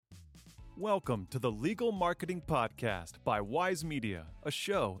Welcome to the Legal Marketing Podcast by Wise Media, a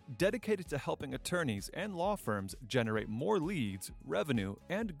show dedicated to helping attorneys and law firms generate more leads, revenue,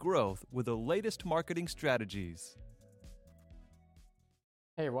 and growth with the latest marketing strategies.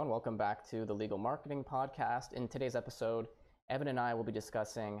 Hey everyone, welcome back to the Legal Marketing Podcast. In today's episode, Evan and I will be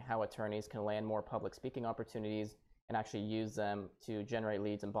discussing how attorneys can land more public speaking opportunities and actually use them to generate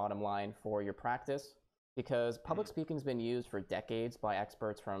leads and bottom line for your practice. Because public speaking has been used for decades by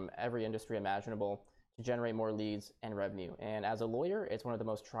experts from every industry imaginable to generate more leads and revenue. And as a lawyer, it's one of the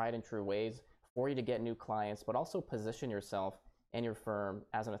most tried and true ways for you to get new clients, but also position yourself and your firm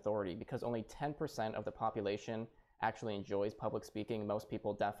as an authority, because only 10% of the population actually enjoys public speaking. Most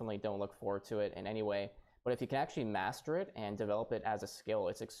people definitely don't look forward to it in any way. But if you can actually master it and develop it as a skill,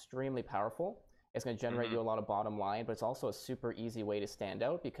 it's extremely powerful. It's going to generate you a lot of bottom line, but it's also a super easy way to stand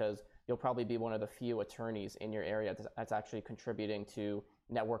out because you'll probably be one of the few attorneys in your area that's actually contributing to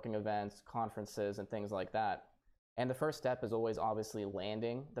networking events, conferences, and things like that. And the first step is always obviously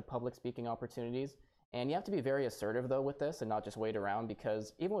landing the public speaking opportunities. And you have to be very assertive though with this and not just wait around,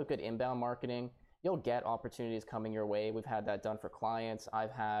 because even with good inbound marketing, you'll get opportunities coming your way. We've had that done for clients.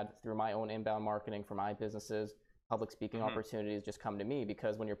 I've had, through my own inbound marketing for my businesses, public speaking opportunities just come to me,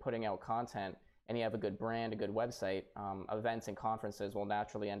 because when you're putting out content and you have a good brand, a good website, events and conferences will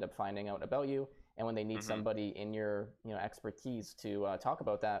naturally end up finding out about you. And when they need somebody in your expertise to talk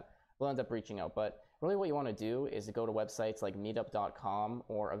about that, we'll end up reaching out. But really what you want to do is to go to websites like meetup.com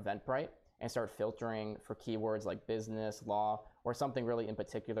or Eventbrite and start filtering for keywords like business, law, or something really in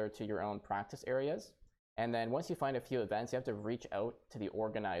particular to your own practice areas. And then once you find a few events, you have to reach out to the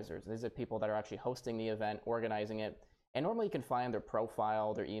organizers. These are people that are actually hosting the event, organizing it. And normally you can find their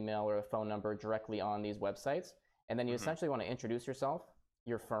profile, their email, or a phone number directly on these websites. And then you essentially want to introduce yourself,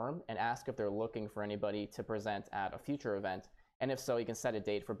 your firm, and ask if they're looking for anybody to present at a future event. And if so, you can set a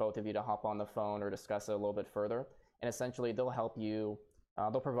date for both of you to hop on the phone or discuss it a little bit further. And essentially they'll help you,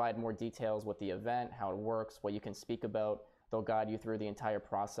 they'll provide more details with the event, how it works, what you can speak about. They'll guide you through the entire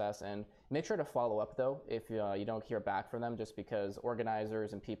process. And make sure to follow up though if you don't hear back from them, just because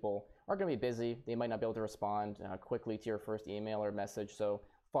organizers and people are going to be busy. They might not be able to respond quickly to your first email or message. So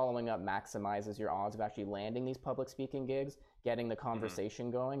following up maximizes your odds of actually landing these public speaking gigs, getting the conversation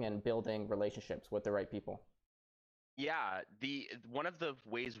going, and building relationships with the right people. Yeah, one of the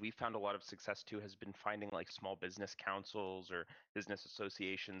ways we found a lot of success too has been finding like small business councils or business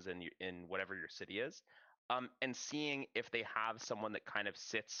associations in whatever your city is, and seeing if they have someone that kind of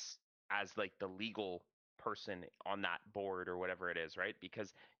sits as like the legal person on that board or whatever it is, right?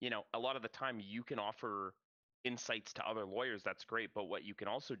 Because a lot of the time you can offer insights to other lawyers, that's great, but what you can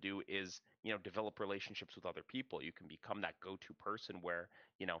also do is develop relationships with other people. You can become that go-to person where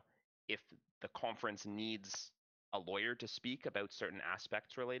if the conference needs a lawyer to speak about certain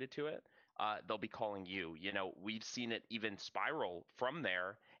aspects related to it, they'll be calling you. We've seen it even spiral from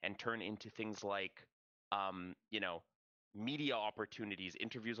there and turn into things like, media opportunities,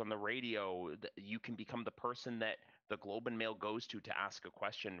 interviews on the radio. You can become the person that the Globe and Mail goes to ask a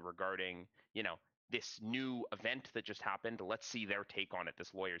question regarding, this new event that just happened. Let's see their take on it,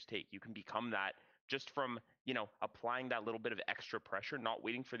 this lawyer's take. You can become that just from, applying that little bit of extra pressure, not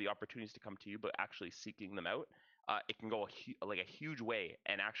waiting for the opportunities to come to you, but actually seeking them out. It can go a huge way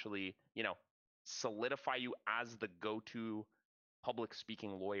and actually, solidify you as the go-to public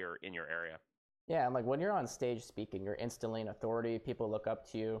speaking lawyer in your area. Yeah, and like when you're on stage speaking, you're instantly an authority. People look up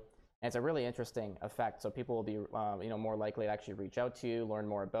to you, and it's a really interesting effect. So people will be, more likely to actually reach out to you, learn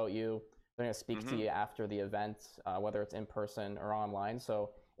more about you. They're going to speak to you after the event, whether it's in person or online.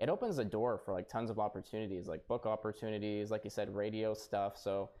 So it opens the door for like tons of opportunities, like book opportunities, like you said, radio stuff.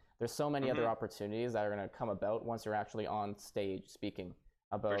 So there's so many other opportunities that are going to come about once you're actually on stage speaking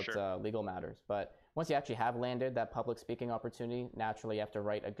about legal matters. But once you actually have landed that public speaking opportunity, naturally you have to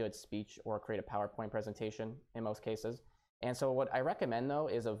write a good speech or create a PowerPoint presentation in most cases. And so what I recommend though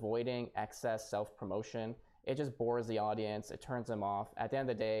is avoiding excess self-promotion. It just bores the audience. It turns them off. At the end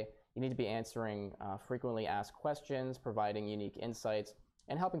of the day, you need to be answering frequently asked questions, providing unique insights,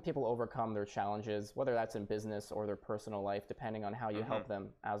 and helping people overcome their challenges, whether that's in business or their personal life, depending on how you help them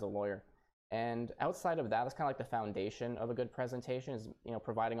as a lawyer. And outside of that, that's kind of like the foundation of a good presentation is,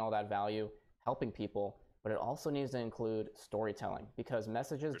 providing all that value, helping people, but it also needs to include storytelling, because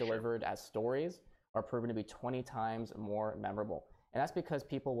messages delivered as stories are proven to be 20 times more memorable. And that's because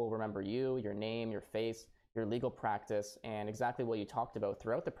people will remember you, your name, your face, your legal practice, and exactly what you talked about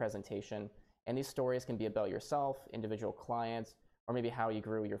throughout the presentation. And these stories can be about yourself, individual clients, or maybe how you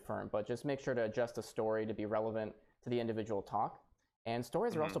grew your firm. But just make sure to adjust the story to be relevant to the individual talk. And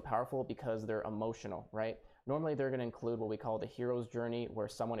stories are also powerful because they're emotional, right? Normally they're going to include what we call the hero's journey, where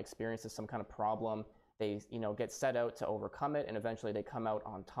someone experiences some kind of problem, they get set out to overcome it, and eventually they come out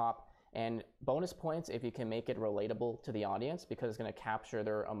on top. And bonus points if you can make it relatable to the audience, because it's going to capture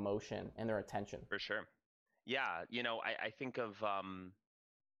their emotion and their attention. For sure. Yeah, I think of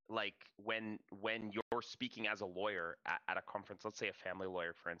like when you're speaking as a lawyer at a conference, let's say a family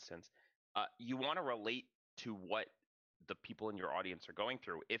lawyer, for instance, you want to relate to what the people in your audience are going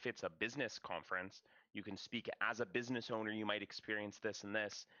through. If it's a business conference, you can speak as a business owner, you might experience this and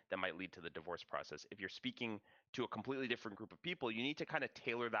this that might lead to the divorce process. If you're speaking to a completely different group of people, you need to kind of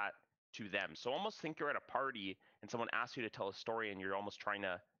tailor that to them. So almost think you're at a party and someone asks you to tell a story and you're almost trying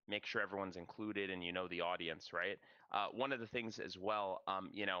to make sure everyone's included and the audience, right? One of the things as well,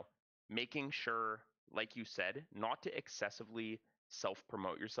 making sure, like you said, not to excessively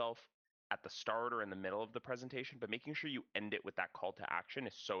self-promote yourself at the start or in the middle of the presentation, but making sure you end it with that call to action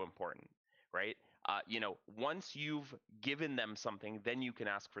is so important, right? Once you've given them something, then you can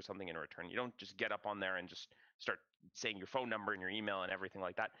ask for something in return. You don't just get up on there and just start saying your phone number and your email and everything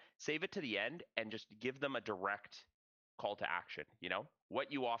like that. Save it to the end and just give them a direct call to action,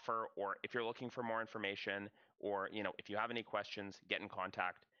 what you offer, or if you're looking for more information, or, if you have any questions, get in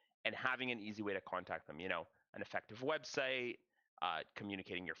contact, and having an easy way to contact them, an effective website,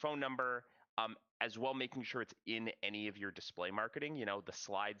 communicating your phone number, as well making sure it's in any of your display marketing, the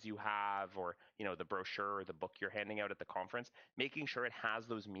slides you have, or, the brochure or the book you're handing out at the conference, making sure it has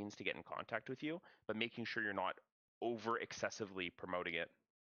those means to get in contact with you, but making sure you're not over excessively promoting it.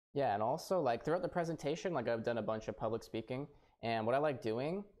 Yeah, and also like throughout the presentation, like I've done a bunch of public speaking, and what I like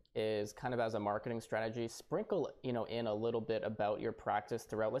doing is kind of as a marketing strategy, sprinkle, in a little bit about your practice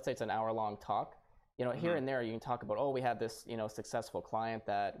throughout. Let's say it's an hour-long talk. Here and there you can talk about, oh, we had this, successful client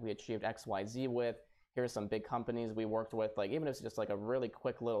that we achieved XYZ with. Here's some big companies we worked with. Like even if it's just like a really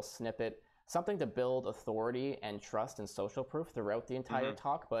quick little snippet, something to build authority and trust and social proof throughout the entire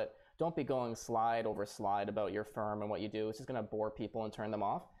talk. But don't be going slide over slide about your firm and what you do. It's just going to bore people and turn them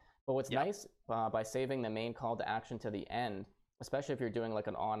off. But what's nice by saving the main call to action to the end, especially if you're doing like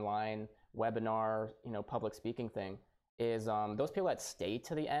an online webinar, public speaking thing, is those people that stay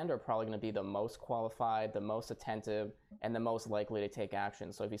to the end are probably going to be the most qualified, the most attentive, and the most likely to take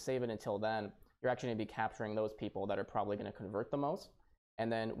action. So if you save it until then, you're actually going to be capturing those people that are probably going to convert the most.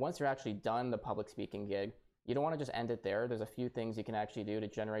 And then once you're actually done the public speaking gig, you don't want to just end it there. There's a few things you can actually do to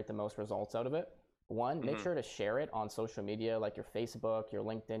generate the most results out of it. One, make sure to share it on social media, like your Facebook, your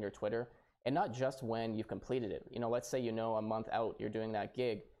LinkedIn, your Twitter, and not just when you've completed it. Let's say, a month out, you're doing that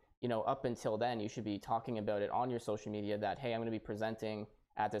gig. Up until then, you should be talking about it on your social media that, hey, I'm going to be presenting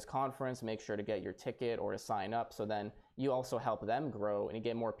at this conference. Make sure to get your ticket or to sign up. So then you also help them grow and you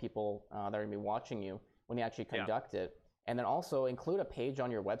get more people that are going to be watching you when you actually conduct it. And then also include a page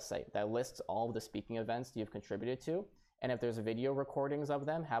on your website that lists all of the speaking events you've contributed to. And if there's video recordings of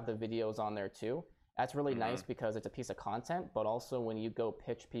them, have the videos on there too. That's really nice because it's a piece of content, but also when you go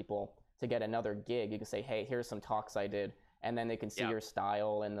pitch people to get another gig, you can say, hey, here's some talks I did, and then they can see your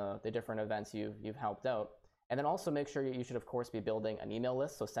style and the different events you've helped out. And then also make sure you should, of course, be building an email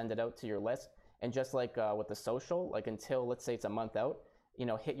list, so send it out to your list. And just like with the social, like until, let's say it's a month out,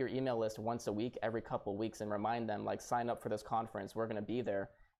 hit your email list once a week, every couple of weeks, and remind them, like, sign up for this conference, we're going to be there.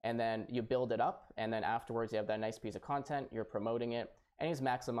 And then you build it up, and then afterwards you have that nice piece of content, you're promoting it, and you just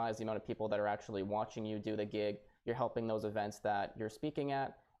maximize the amount of people that are actually watching you do the gig. You're helping those events that you're speaking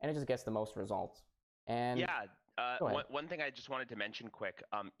at, and it just gets the most results. And one thing I just wanted to mention quick,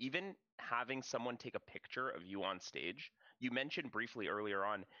 even having someone take a picture of you on stage, you mentioned briefly earlier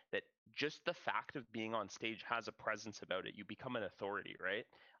on that just the fact of being on stage has a presence about it. You become an authority, right?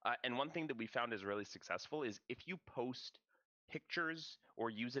 And one thing that we found is really successful is if you post pictures or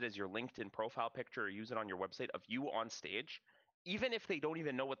use it as your LinkedIn profile picture or use it on your website of you on stage, even if they don't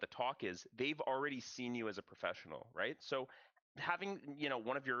even know what the talk is, they've already seen you as a professional, right? So having,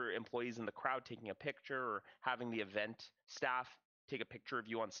 one of your employees in the crowd taking a picture, or having the event staff take a picture of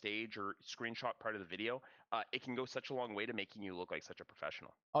you on stage or screenshot part of the video, it can go such a long way to making you look like such a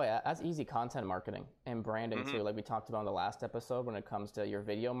professional. Oh yeah, that's easy content marketing and branding too, like we talked about in the last episode when it comes to your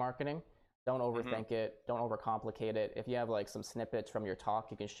video marketing. Don't overthink it, don't overcomplicate it. If you have like some snippets from your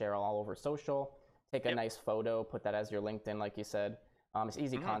talk, you can share all over social. Take a nice photo, put that as your LinkedIn, like you said. It's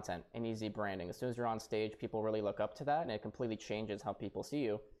easy content and easy branding. As soon as you're on stage, people really look up to that, and it completely changes how people see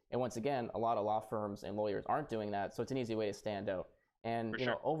you. And once again, a lot of law firms and lawyers aren't doing that, so it's an easy way to stand out. And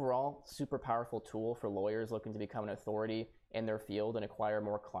overall, super powerful tool for lawyers looking to become an authority in their field and acquire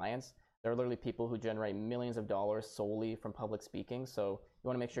more clients. There are literally people who generate millions of dollars solely from public speaking. So you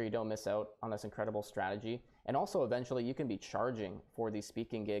want to make sure you don't miss out on this incredible strategy. And also, eventually, you can be charging for these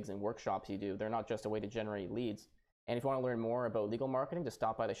speaking gigs and workshops you do. They're not just a way to generate leads. And if you want to learn more about legal marketing, just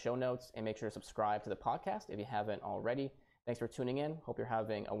stop by the show notes and make sure to subscribe to the podcast if you haven't already. Thanks for tuning in. Hope you're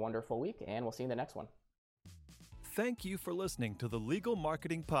having a wonderful week, and we'll see you in the next one. Thank you for listening to the Legal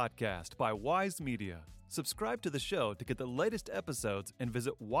Marketing Podcast by Wise Media. Subscribe to the show to get the latest episodes and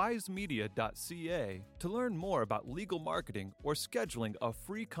visit wisemedia.ca to learn more about legal marketing or scheduling a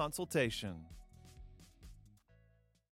free consultation.